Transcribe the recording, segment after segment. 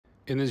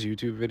In this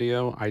YouTube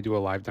video, I do a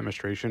live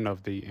demonstration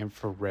of the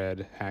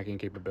infrared hacking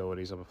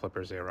capabilities of a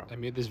Flipper Zero. I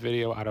made this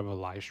video out of a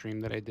live stream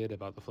that I did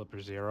about the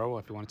Flipper Zero.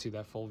 If you want to see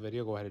that full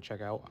video, go ahead and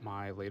check out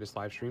my latest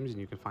live streams and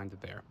you can find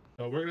it there.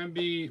 So we're going to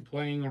be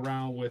playing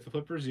around with the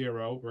Flipper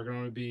Zero. We're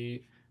going to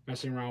be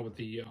messing around with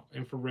the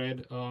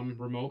infrared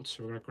remotes.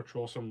 We're going to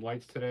control some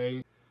lights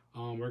today.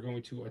 We're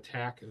going to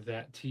attack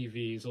that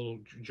TV, it's a little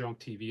junk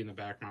TV in the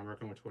background. We're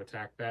going to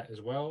attack that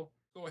as well.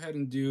 Go ahead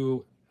and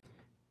do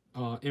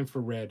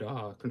infrared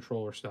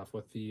controller stuff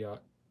with the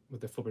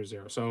Flipper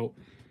Zero. So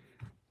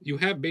you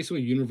have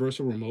basically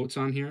universal remotes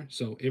on here.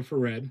 So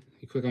infrared,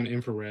 you click on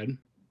infrared,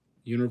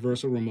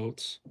 universal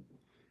remotes,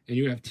 and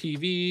you have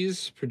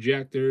TVs,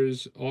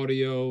 projectors,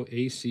 audio,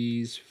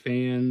 ACs,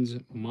 fans,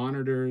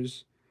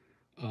 monitors,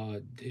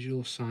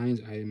 digital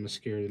signs. I am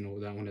scared to know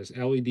what that one is.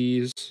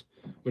 LEDs,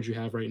 what you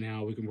have right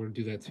now. We're going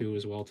to do that too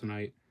as well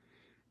tonight.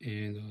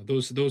 And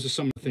those are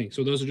some of the things.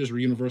 So those are just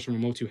universal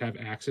remotes you have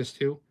access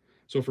to.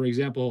 So for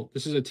example,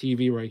 this is a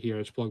TV right here.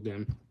 It's plugged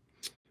in.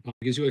 It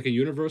gives you like a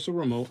universal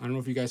remote. I don't know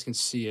if you guys can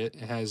see it.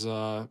 It has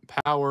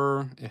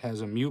power, it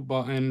has a mute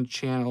button,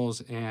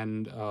 channels,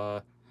 and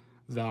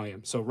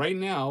volume. So right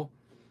now,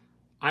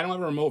 I don't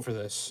have a remote for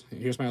this.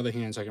 Here's my other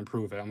hand so I can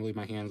prove it. I'm gonna leave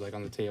my hand like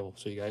on the table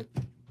so you guys,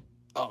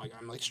 oh my God,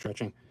 I'm like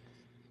stretching.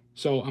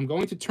 So I'm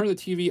going to turn the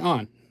TV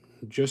on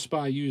just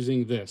by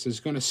using this. It's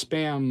gonna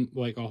spam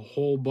like a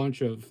whole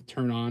bunch of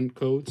turn on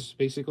codes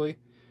basically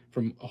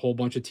from a whole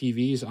bunch of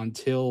TVs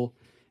until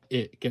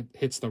it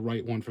hits the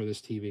right one for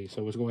this TV.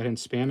 So let's go ahead and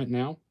spam it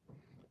now.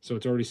 So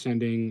it's already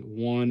sending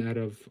 1 out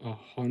of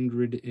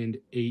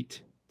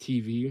 108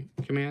 TV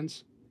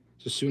commands.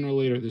 So sooner or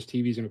later, this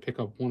TV is going to pick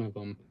up one of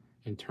them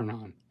and turn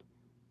on.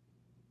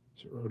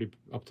 So we're already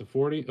up to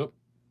 40. Oh,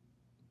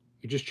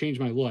 we just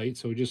changed my light.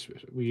 So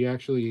we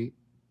actually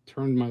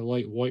turned my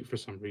light white for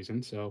some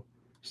reason. So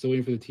still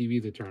waiting for the TV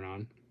to turn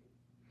on.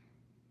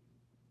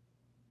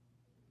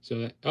 So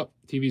that, oh,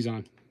 TV's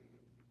on.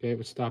 Okay,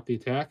 let's stop the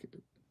attack.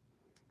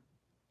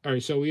 All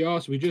right, so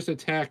we just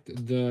attacked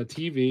the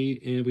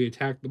TV and we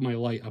attacked my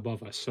light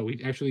above us. So we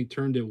actually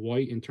turned it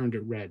white and turned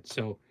it red.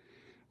 So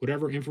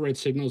whatever infrared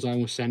signals I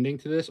was sending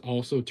to this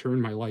also turned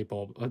my light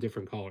bulb a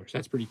different color. So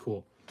that's pretty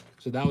cool.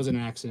 So that was an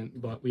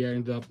accident, but we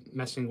ended up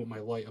messing with my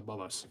light above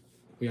us.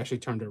 We actually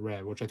turned it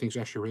red, which I think is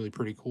actually really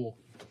pretty cool.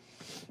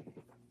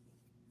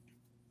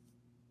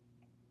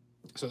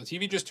 So the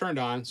TV just turned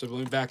on. So let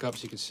me back up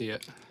so you can see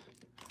it.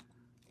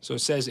 So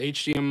it says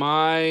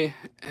HDMI.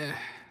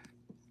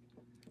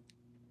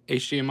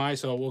 HDMI,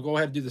 so we'll go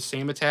ahead and do the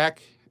same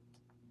attack.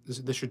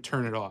 This should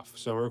turn it off.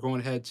 So we're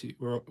going ahead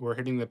to, we're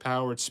hitting the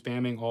power, it's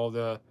spamming all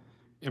the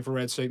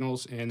infrared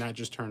signals, and that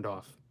just turned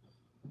off.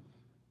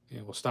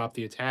 And we'll stop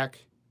the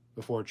attack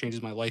before it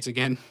changes my lights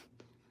again.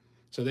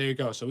 So there you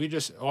go. So we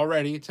just,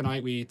 already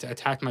tonight, we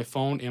attacked my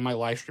phone and my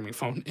live streaming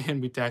phone,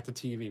 and we attacked the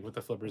TV with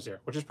the Flipper Zero,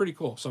 which is pretty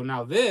cool. So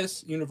now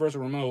this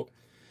universal remote,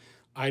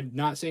 I'm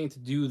not saying to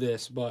do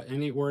this, but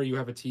anywhere you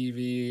have a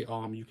TV,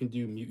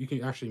 you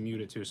can actually mute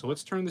it too. So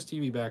let's turn this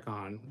TV back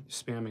on,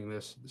 spamming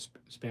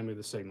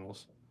the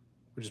signals,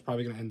 which is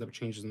probably going to end up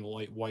changing the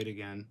light white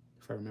again,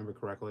 if I remember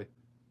correctly.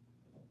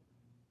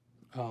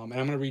 And I'm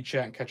going to read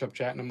chat and catch up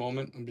chat in a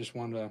moment. I'm just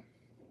wanting to,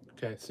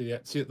 okay, so yeah,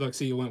 see,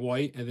 it went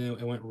white and then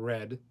it went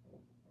red,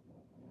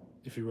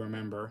 if you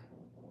remember.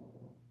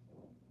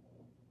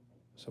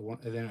 So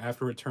and then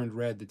after it turned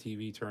red, the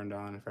TV turned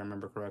on, if I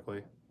remember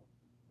correctly.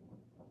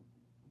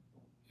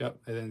 Yep,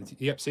 and then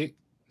yep, see?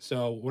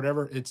 So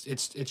whatever, it's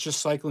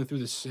just cycling through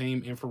the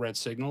same infrared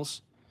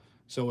signals.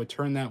 So it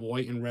turned that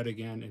white and red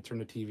again and turned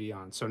the TV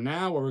on. So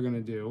now what we're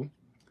gonna do,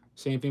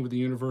 same thing with the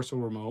universal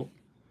remote.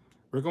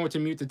 We're going to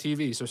mute the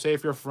TV. So say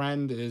if your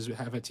friend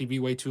have a TV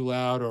way too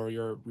loud, or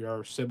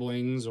your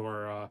siblings,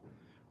 or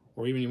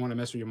even you want to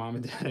mess with your mom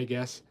and dad, I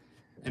guess,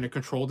 in a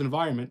controlled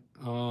environment,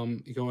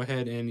 you go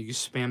ahead and you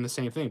spam the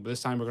same thing. But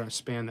this time we're gonna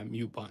spam that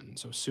mute button.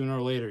 So sooner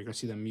or later, you're gonna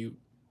see the mute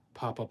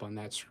pop up on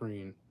that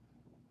screen.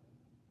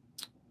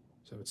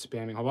 So it's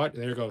spamming. How about,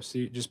 there you go.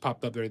 See, it just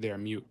popped up right there,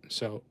 mute.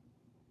 So,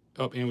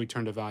 oh, and we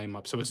turned the volume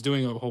up. So it's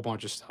doing a whole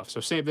bunch of stuff. So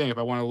same thing, if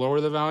I want to lower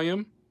the volume,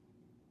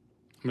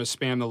 I'm going to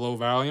spam the low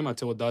volume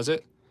until it does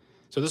it.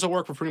 So this will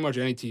work for pretty much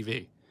any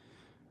TV.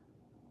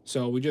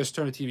 So we just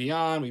turned the TV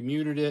on, we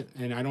muted it,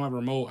 and I don't have a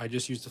remote. I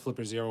just used the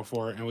Flipper Zero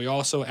for it. And we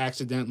also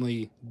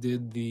accidentally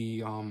did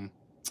the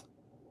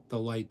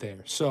light there.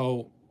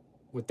 So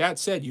with that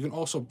said, you can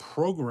also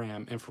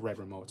program infrared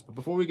remotes. But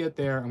before we get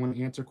there, I'm going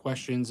to answer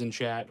questions in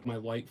chat. My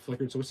light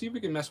flickered. So let's see if we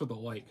can mess with the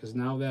light, because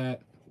now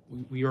that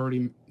we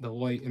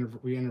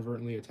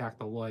inadvertently attacked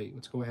the light.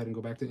 Let's go ahead and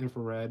go back to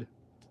infrared.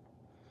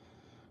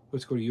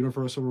 Let's go to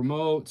universal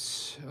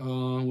remotes.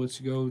 Let's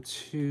go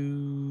to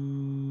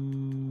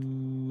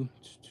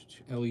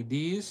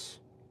LEDs.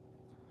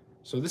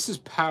 So this is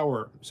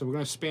power. So we're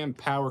going to spam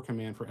power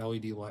command for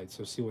LED lights.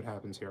 So see what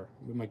happens here.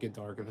 It might get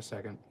dark in a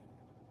second.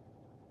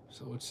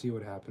 So let's see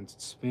what happens.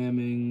 It's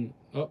spamming.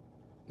 Oh,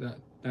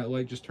 that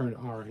light just turned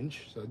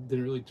orange, so it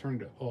didn't really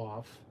turn it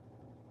off.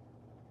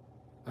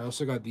 I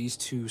also got these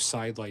two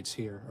side lights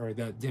here, or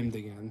that dimmed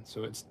again.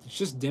 So it's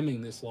just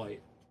dimming this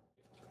light.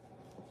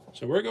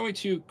 So we're going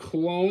to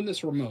clone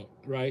this remote,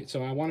 right?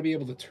 So I want to be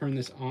able to turn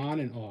this on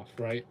and off,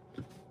 right?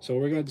 So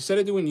we're going to, instead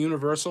of doing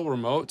universal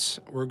remotes,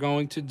 we're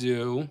going to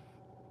do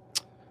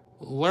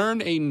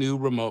learn a new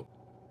remote.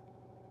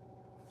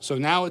 So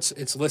now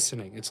it's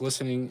listening. It's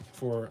listening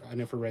for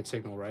an infrared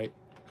signal, right?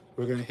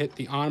 We're going to hit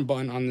the on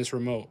button on this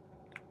remote.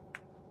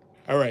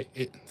 All right,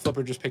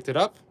 Flipper just picked it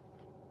up.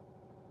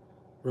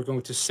 We're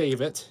going to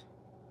save it.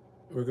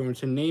 We're going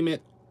to name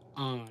it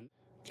on.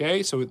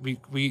 Okay, so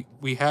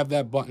we have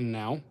that button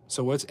now.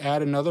 So let's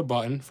add another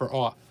button for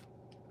off.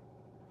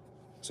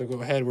 So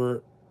go ahead,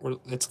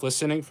 it's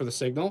listening for the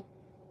signal.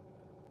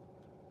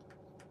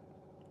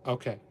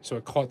 Okay, so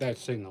it caught that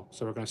signal.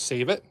 So we're going to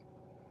save it.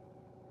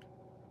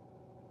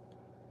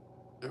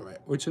 All right,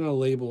 we're just going to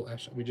label,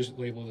 actually, we just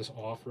label this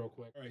off real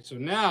quick. All right, so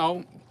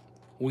now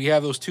we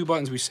have those two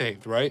buttons we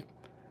saved, right?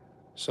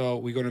 So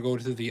we're going to go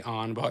to the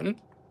on button.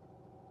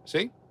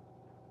 See?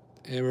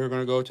 And we're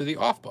going to go to the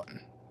off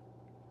button.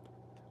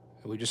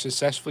 And we just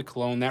successfully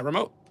cloned that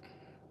remote.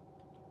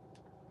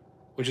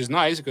 Which is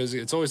nice, because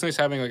it's always nice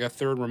having like a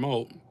third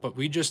remote, but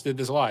we just did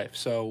this live.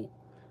 So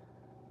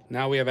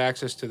now we have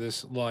access to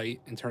this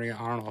light and turning it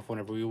on and off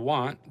whenever we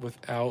want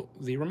without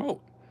the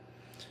remote.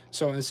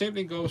 So the same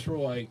thing goes for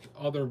like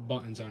other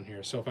buttons on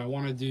here. So if I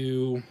want to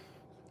do,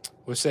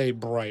 let's say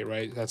bright,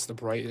 right? That's the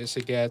brightest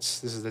it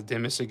gets. This is the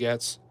dimmest it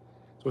gets.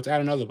 So let's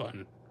add another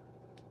button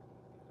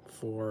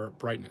for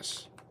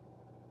brightness.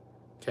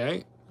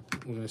 Okay,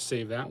 we're going to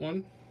save that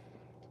one.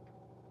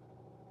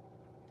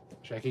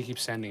 I can keep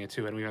sending it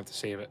to it, and we don't have to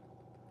save it.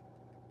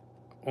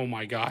 Oh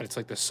my God, it's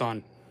like the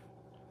sun.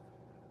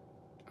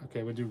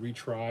 Okay, we'll do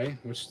retry.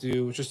 Let's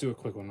just do a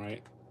quick one,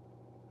 right?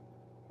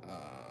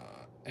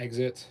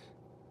 Exit.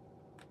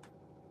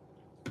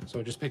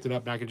 So I just picked it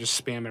up, and I can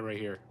just spam it right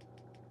here.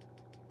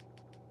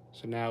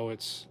 So now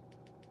it's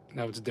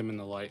dimming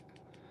the light.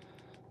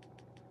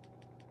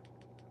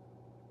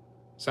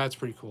 So that's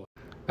pretty cool.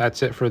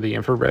 That's it for the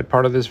infrared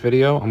part of this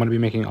video. I'm going to be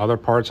making other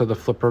parts of the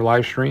Flipper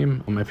live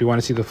stream. If you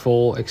want to see the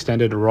full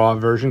extended raw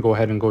version, go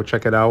ahead and go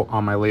check it out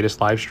on my latest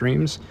live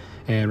streams.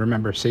 And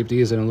remember,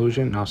 safety is an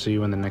illusion, and I'll see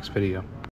you in the next video.